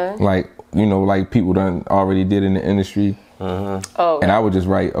 Okay. Like like people done already did in the industry. And I would just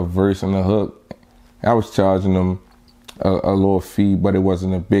write a verse and a hook. I was charging them a little fee, but it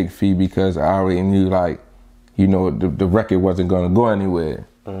wasn't a big fee because I already knew the record wasn't gonna go anywhere,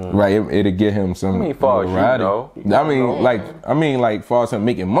 right? It'd get him some. Far as far as him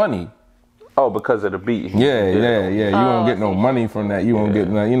making money. Oh, because of the beat. Yeah. You won't get no money from that. You won't get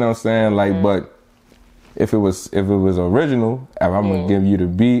no. You know what I'm saying? But if it was original, if I'm gonna give you the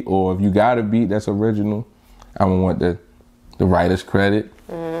beat, or if you got a beat that's original, I would want the writer's credit.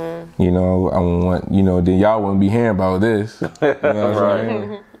 I would want then y'all wouldn't be hearing about this. You know what I'm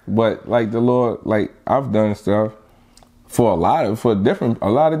saying? But like the Lord, like I've done stuff for a lot of different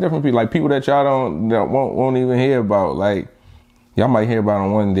people, like people that y'all won't even hear about. Like y'all might hear about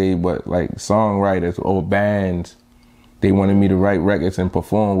them one day, but like songwriters or bands, they wanted me to write records and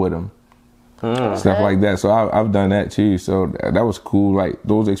perform with them, stuff like that. So I've done that too. So that was cool. Like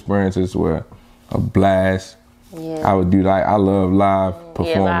those experiences were a blast. Yeah. I would do I love live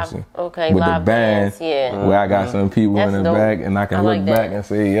performance with the band where I got some people in the back and I can look back and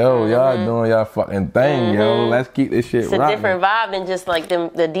say, yo, y'all doing y'all fucking thing, yo. Let's keep this shit rocking. It's a different vibe than just like the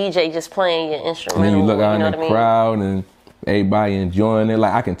DJ just playing your instrumental. And then you look out in the crowd and everybody enjoying it.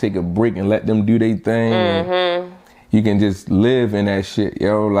 Like I can take a break and let them do their thing. you can just live in that shit,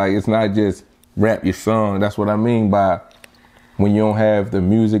 yo. Like, it's not just rap your song. That's what I mean by when you don't have the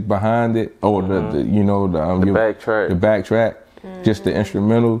music behind it, or the backtrack, just the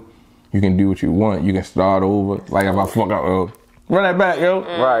instrumental. You can do what you want. You can start over. Like if I fuck up, run that back, yo.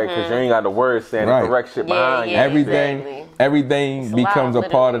 Right, because you ain't got the words saying the correct shit behind you. Everything becomes a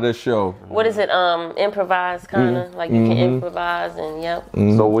part of the show. What is it? Improvise, kind of like you can improvise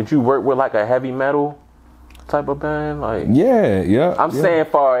and So would you work with like a heavy metal type of band? Like yeah. I'm saying,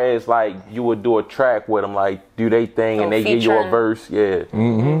 far as like you would do a track with them, like do they thing and they give you a verse, yeah.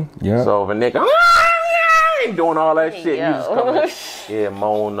 So if a nigga doing all that shit, you just come in,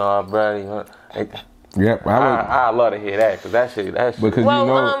 MondAlready. Yep, I love to hear that because that shit.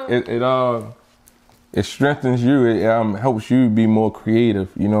 Because it strengthens you. It helps you be more creative.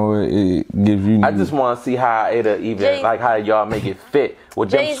 You know, it gives you. I just want to see how it'll even like how y'all make it fit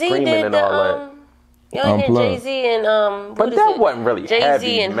with them screaming and all that. Y'all hear Jay-Z and but that wasn't really Jay-Z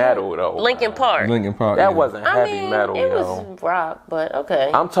heavy and metal though. Linkin Park. That wasn't heavy metal. It was rock, but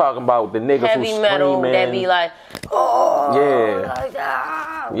okay. I'm talking about the niggas heavy who metal screaming. that be like,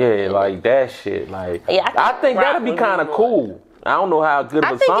 like that shit. Like I think that'd be kind of cool. I don't know how good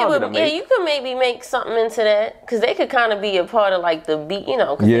of a song it'll make. Yeah, you could maybe make something into that because they could kind of be a part of like the beat, you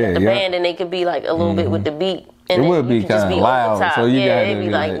know, because they got the band and they could be like a little bit with the beat. And it would be kind of loud, so you gotta it'd be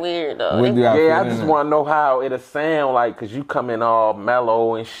like weird though. I just want to know how it'll sound like, cause you come in all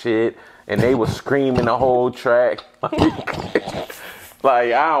mellow and shit, and they was screaming the whole track.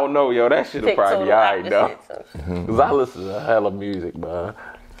 Like I don't know, yo, that shit'll probably be alright though. Cause I listen to hella music, man.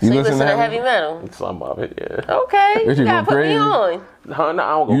 So you listen to heavy metal? Some of it, yeah. Okay, you gotta put me on. No, I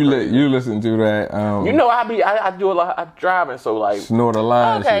don't go crazy. You listen to that? You know, I do a lot. I'm driving, so like snort a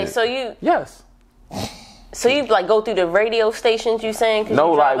line. Okay, shit. so you So you like go through the radio stations? You saying?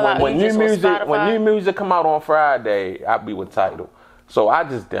 No, like when new music come out on Friday, I be with Tidal. So I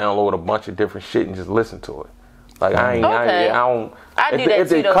just download a bunch of different shit and just listen to it. Like I don't. I do that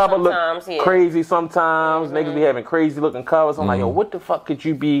too. Though, cover sometimes, look crazy sometimes. Niggas be having crazy looking covers. I'm like, yo, what the fuck could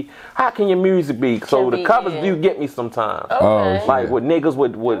you be? How can your music be? So the covers do get me sometimes. Okay. Like with niggas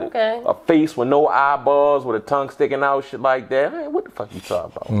with a face with no eyeballs, with a tongue sticking out, shit like that. Hey, what the fuck you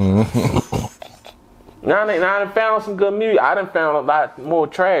talking about? Now I done found some good music. I done found a lot more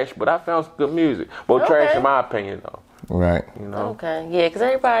trash, but I found some good music. More trash in my opinion, though. Right. You know? Okay. Yeah, because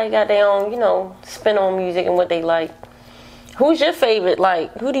everybody got their own, you know, spin on music and what they like. Who's your favorite?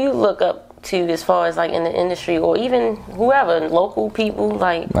 Like, who do you look up to as far as like in the industry, or even whoever, local people?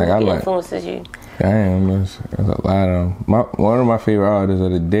 Like who influences you? Damn, there's a lot of them. One of my favorite artists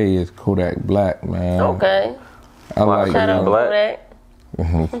of the day is Kodak Black, man. Okay. I like Shout out Kodak.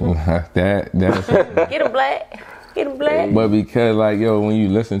 That's Get him black. Get him black. But because like when you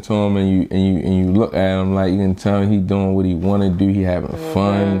listen to him and you look at him, like you can tell he doing what he want to do. He having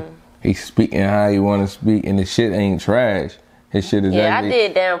fun. He speaking how he want to speak, and the shit ain't trash. His shit is I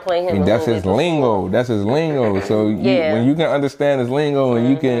did downplay him. That's his lingo. That's his lingo. So when you can understand his lingo and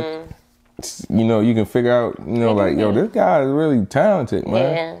you can, you can figure out, like this guy is really talented,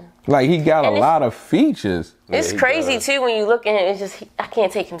 man. Yeah. Like he got a lot of features. It's crazy too when you look at him. It's just I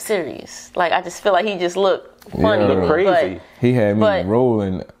can't take him serious. Like I just feel like he just look funny, look crazy. He had me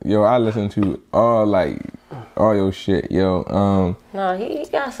rolling. Yo, I listened to all your shit, yo. No, he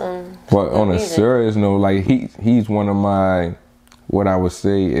got some. But on a serious note, like he's one of my, what I would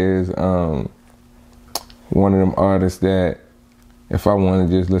say is one of them artists that if I want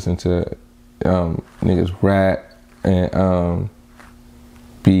to just listen to niggas rap and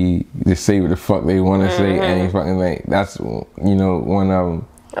just say what the fuck they want to say and fucking like that's one of them.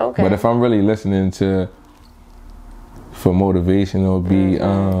 Okay. But if I'm really listening for motivation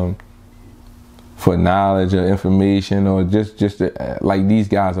or for knowledge or information or just like these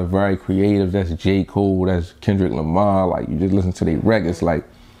guys are very creative. That's J. Cole, that's Kendrick Lamar. Like you just listen to their records, like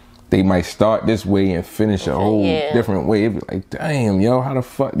they might start this way and finish a whole different way. It'd be like, damn, yo, how the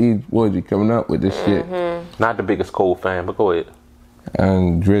fuck these boys be coming up with this shit? Not the biggest Cole fan, but go ahead.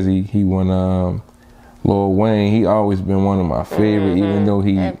 And Drizzy, he won Lil Wayne. He always been one of my favorite, even though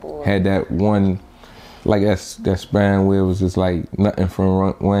he had that one, like that span where it was just like nothing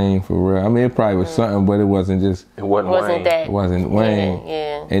from Wayne for real. I mean, it probably was something, but it wasn't just. It wasn't Wayne. That. It wasn't Wayne.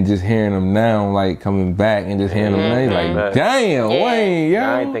 Yeah. And just hearing him now, like coming back and just hearing him now, like, damn, Wayne, yo.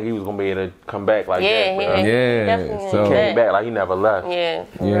 I didn't think he was gonna be able to come back like that. Bro. So he came back like he never left. Yeah.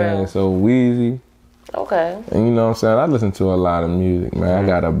 Real. So Weezy. Okay. And you know what I'm saying? I listen to a lot of music, man. I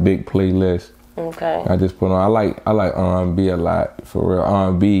got a big playlist. Okay. I just put on. I like R&B a lot, for real.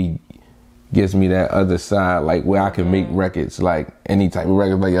 R&B gives me that other side, like where I can make records, like any type of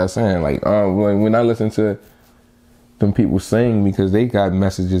record, like y'all saying. Like when I listen to them people sing because they got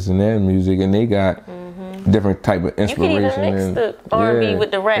messages in their music and they got different type of inspiration. You can even mix the R&B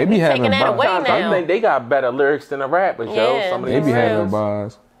with the rap. They be taking that away now. I think they got better lyrics than the rappers, yo. Some of they be having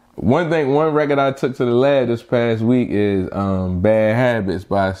bars. One record I took to the lab this past week is Bad Habits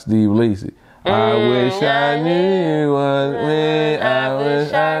by Steve Lacy. I wish I knew what when I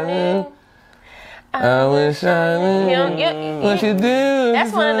wish I knew. I wish I knew what you do.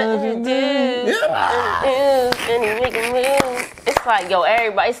 That's one of the do. And you make a move. It's like, yo,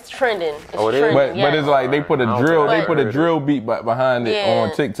 everybody, it's trending. It's trending. But it's like they put a drill beat behind it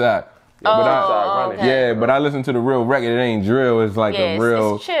on TikTok. But I listen to the real record. It ain't drill. It's like a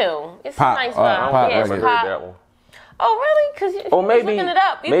real. It's chill. It's pop, a nice pop record. Heard that one. Oh, really? Because you was looking it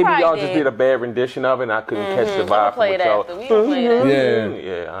up. Maybe y'all just did a bad rendition of it and I couldn't catch the vibe from y'all. We can play that.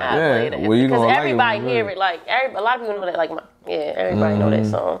 Yeah. Well, you because everybody hear it. Like, a lot of people know that. Like, everybody know that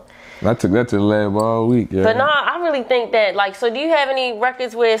song. I took that to the lab all week. Yeah. But no, I really think that, like, so do you have any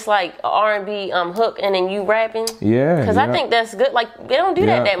records where it's like a R&B hook and then you rapping? Yeah. Because I think that's good. Like, they don't do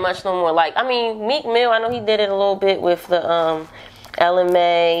that much no more. Like, I mean, Meek Mill, I know he did it a little bit with the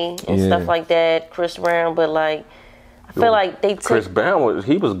LMA and stuff like that, Chris Brown, but like, I feel like they took... Chris Brown, was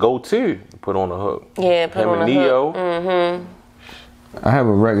go-to, put on the hook. Yeah, put on the hook. I have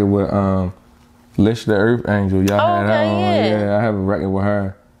a record with Lish the Earth Angel. Y'all had her on. Yeah, I have a record with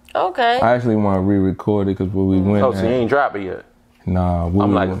her. Okay. I actually want to re-record it because when we went. Oh, so you ain't dropped it yet? Nah.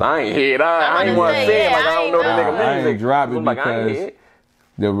 I'm like, I ain't hear it. I ain't want to say it like I don't know the nigga music. I ain't dropped it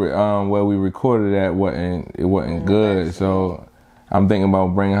because where we recorded at wasn't good. So I'm thinking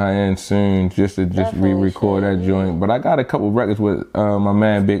about bringing her in soon just to re-record that joint. But I got a couple records with my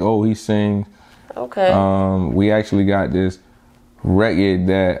man Big O. He sings. Okay. We actually got this record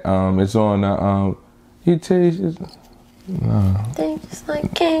that it's on the you taste. No. They just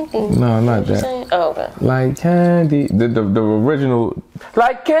like candy. No, not that. Oh, okay. Like candy. The original.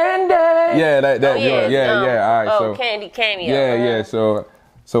 Like candy. Yeah, that. Oh, yeah. All right. So candy cameo. Yeah.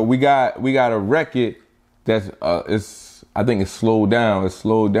 So we got a record that's I think it's slowed down. It's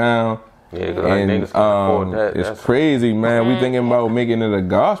slowed down. Yeah, and it's crazy, man. We thinking about making it a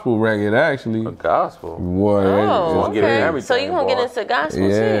gospel record, actually. A gospel? Boy, okay. So you gonna get into gospel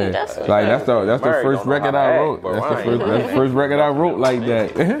too? That's the first record I wrote. That's the first record I wrote like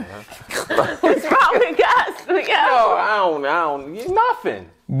that. It's probably gospel. No, I don't. Nothing.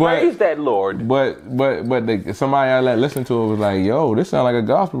 Praise that Lord. But somebody I listened to it was like, yo, this sound like a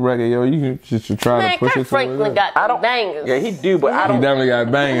gospel record. Yo, you should try to push it. Franklin got bangers. Yeah, he do, but I don't. He definitely got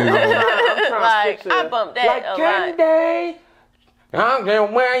bangers. Like I bumped that like candy. I'm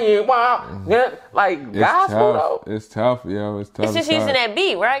just where you walk. Like gospel though. It's tough, yo. It's tough. It's just using that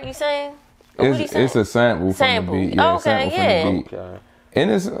beat, right? You saying? It's a sample from the beat. Yeah, Okay.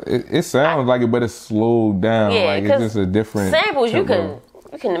 And it sounds like it, but it's slowed down. Yeah, like it's just a different samples. tempo.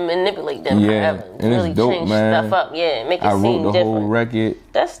 You can manipulate them forever. And really it's dope, change man. stuff up. Yeah, make it I seem wrote the different. whole record.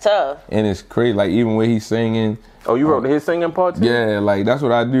 That's tough. And it's crazy. Like even when he's singing. Oh, you wrote his singing part too? Yeah, like that's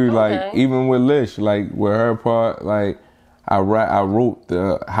what I do. Okay. Like even with Lish, like with her part, like I wrote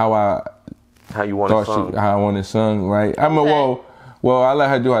how you want it sung. How I want it sung, right? I mean, well, I let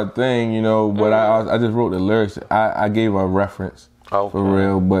her do her thing, you know, but I just wrote the lyrics. I gave her a reference. For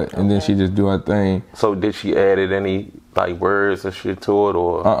real, and then she just do her thing. So did she added any like words or shit to it,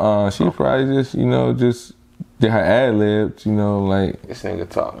 or? She probably just just did her ad libs, like this nigga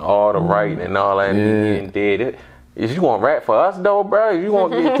talking all the writing and all that. And did it. Is you want rap for us though, bro? You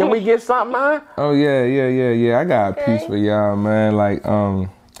want? Can we get something, man? Oh yeah. I got a piece for y'all, man. Like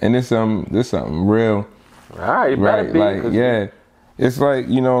and this something real. All right, right? Like It's like,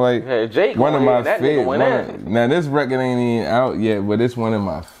 Jake one of my favorite. Now this record ain't even out yet, but it's one of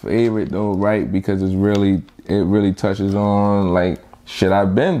my favorite though, right? Because it really touches on like shit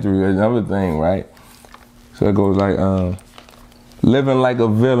I've been through, another thing, right? So it goes like, living like a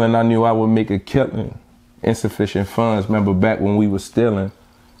villain, I knew I would make a killing. Insufficient funds, remember back when we was stealing,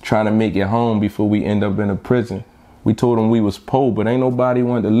 trying to make it home before we end up in a prison. We told them we was poor, but ain't nobody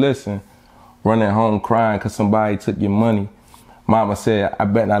wanted to listen. Running home crying cause somebody took your money. Mama said, I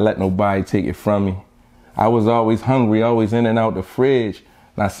bet not let nobody take it from me. I was always hungry, always in and out the fridge.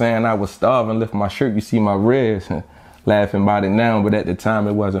 Not saying I was starving, lift my shirt, you see my ribs. Laughing about it now, but at the time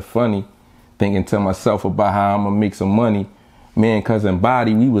it wasn't funny. Thinking to myself about how I'm gonna make some money. Me and cousin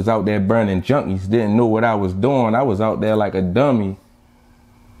Body, we was out there burning junkies. Didn't know what I was doing. I was out there like a dummy.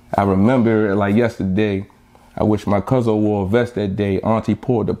 I remember it like yesterday. I wish my cousin wore a vest that day. Auntie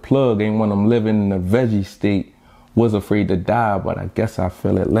pulled the plug, ain't want him living in a veggie state. Was afraid to die, but I guess I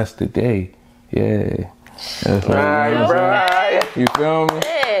feel it less today. Yeah. That's right. You feel me?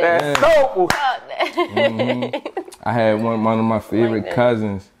 That's soulful. I had one of my favorite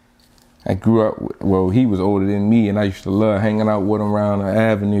cousins. I grew up with, well, he was older than me, and I used to love hanging out with him around the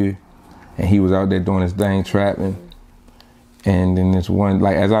avenue. And he was out there doing his thing, trapping. And then this one,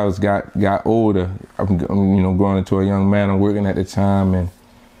 like as I got older, I'm growing into a young man. I'm working at the time, and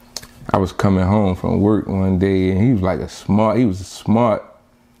I was coming home from work one day, and he was a smart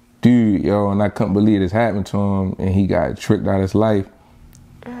dude, yo, and I couldn't believe this happened to him, and he got tricked out of his life.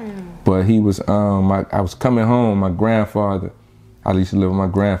 But he was, I was coming home, my grandfather, I used to live with my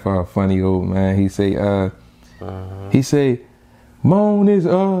grandfather, funny old man. He say, Moan is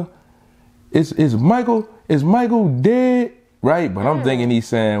Michael dead? Right? But I'm thinking he's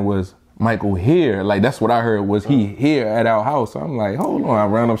saying was Michael here. Like that's what I heard was he here at our house. So I'm like, hold on. I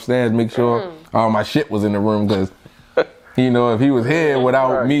ran upstairs, make sure all my shit was in the room because, if he was here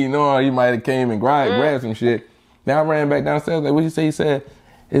without me knowing, he might have came and grabbed some shit. Then I ran back downstairs, like, what you say? He said,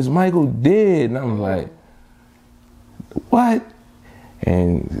 is Michael dead? And I'm like, what?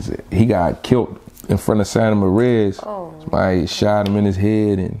 And he got killed in front of Santa Maria's. Somebody shot him in his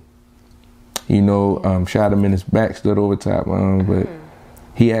head and, shot him in his back, stood over top of him. But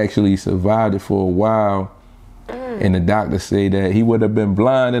he actually survived it for a while. And the doctor say that he would have been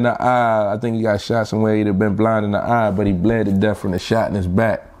blind in the eye. I think he got shot somewhere. He'd have been blind in the eye, but he bled to death from the shot in his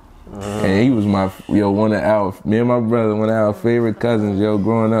back. And he was me and my brother, one of our favorite cousins,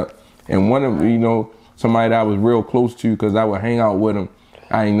 growing up. And one of, somebody that I was real close to because I would hang out with him.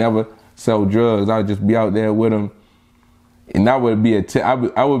 I ain't never sell drugs. I would just be out there with him. And that would be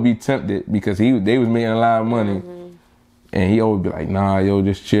I would be tempted because they was making a lot of money. And he always be like, nah, yo,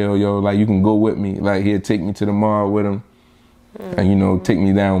 just chill, yo. Like, you can go with me. Like, he'd take me to the mall with him. And, take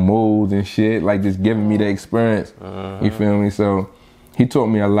me down moles and shit. Like, just giving me the experience. You feel me? So, he taught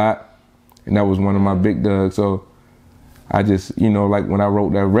me a lot. And that was one of my big dogs. So, I just, like, when I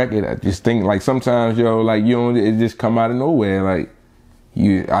wrote that record, I just think, like, sometimes, it just come out of nowhere. Like,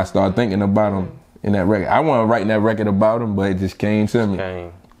 I started thinking about him in that record. I wasn't writing that record about him, but it just came to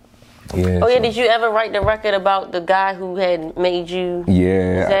me. Yeah. Did you ever write the record about the guy who had made you?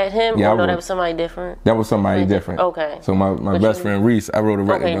 Yeah. Is that him? Yeah, Or that was somebody different? That was somebody different. Okay. So my best friend Reese, I wrote a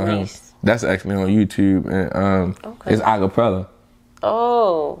record about him. That's actually on YouTube, and it's acapella.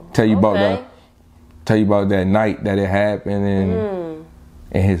 Oh. Tell you about that night that it happened, and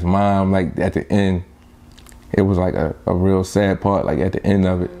his mom, like at the end, it was like a real sad part. Like at the end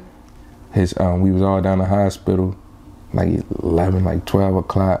of it, we was all down the hospital, like 11, like 12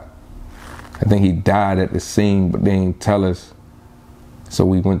 o'clock. I think he died at the scene, but they didn't tell us. So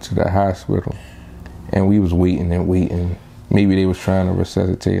we went to the hospital, and we was waiting and waiting. Maybe they was trying to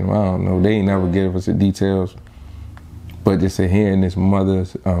resuscitate him. I don't know. They ain't never gave us the details. But just hearing this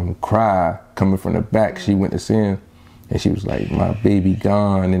mother's cry coming from the back, she went to see him, and she was like, my baby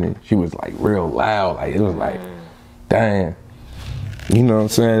gone. And she was like real loud. Like, it was like, damn. You know what I'm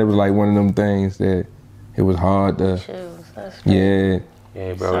saying? It was like one of them things that it was hard to, yeah.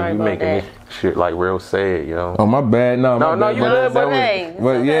 Yeah, bro, you making this shit like real sad, yo. Oh, my bad. No, you good,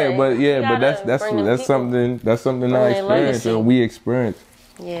 but that's something I experienced and we experienced.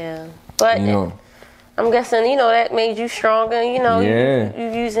 Yeah, but I'm guessing that made you stronger. You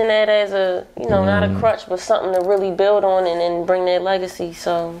using that as a not a crutch, but something to really build on and then bring that legacy.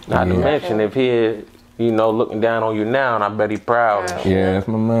 So not to mention if he, looking down on you now, and I bet he proud. Yeah, that's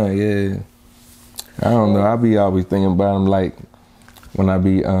my man. Yeah, I don't know. I be always thinking about him like. When I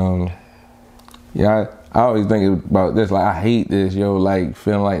be, I always think about this, like, I hate this, like,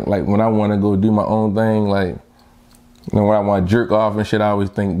 feeling like when I want to go do my own thing, like, when I want to jerk off and shit, I always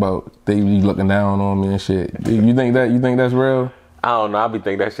think about they be looking down on me and shit. You think that's real? I don't know, I be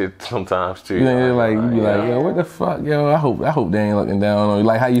thinking that shit sometimes, too. You think like, you be like, yo, what the fuck, yo, I hope they ain't looking down on you.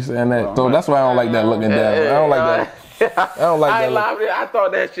 Like, how you saying that? So that's why I don't like that looking down. I don't like that. I don't like that. I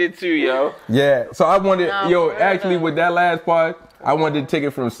thought that shit, too, yo. Yeah, so I wanted, actually, with that last part, I wanted to take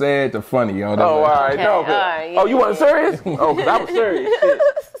it from sad to funny, yo. All right. Oh, you wasn't serious? Oh, because I was serious. Shit.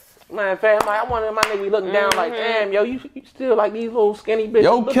 Man, fam, I wanted my nigga looking down like, damn, yo, you still like these little skinny bitches.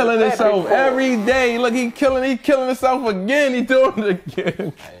 Yo, killing himself every day. Look, he killing himself again. He doing it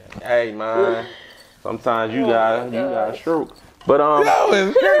again. Hey, man. Sometimes you got a stroke. But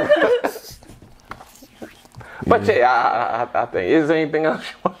But I think, is there anything else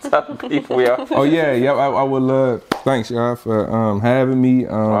you want to tell people? Oh yeah, I would love. Thanks y'all for having me.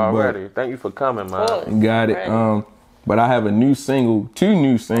 Already, thank you for coming, man. You got it. But I have two new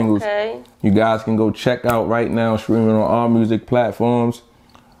singles. Okay. You guys can go check out right now, streaming on all music platforms.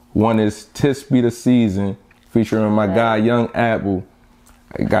 One is "Tis Be the Season," featuring my guy Young Apple.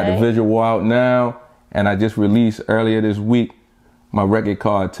 I got the visual out now, and I just released earlier this week my record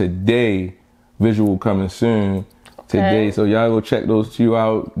called Today. Visual coming soon. today. So y'all go check those two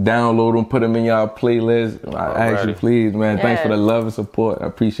out, download them, put them in y'all playlist. I ask you, please, man. Yes. Thanks for the love and support. I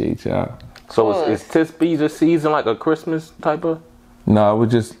appreciate y'all. So is Tisbee's season like a Christmas type of? No, it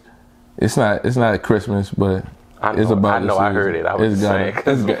was just. It's not a Christmas, but it's about. I know. I heard it. I was saying.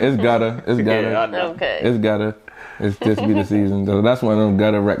 It's gotta. Okay. It's gotta. It's just be the season. So that's one of them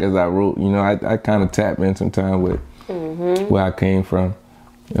gutter records I wrote. You know, I kind of tap in sometime with where I came from.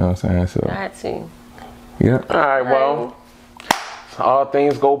 You know what I'm saying? So. Got you. Yeah. All right. Well, All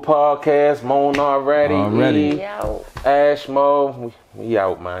Things Go Podcast. MondAlready. We out. Ashmo. We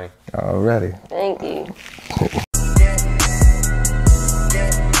out, man. Already. Thank you.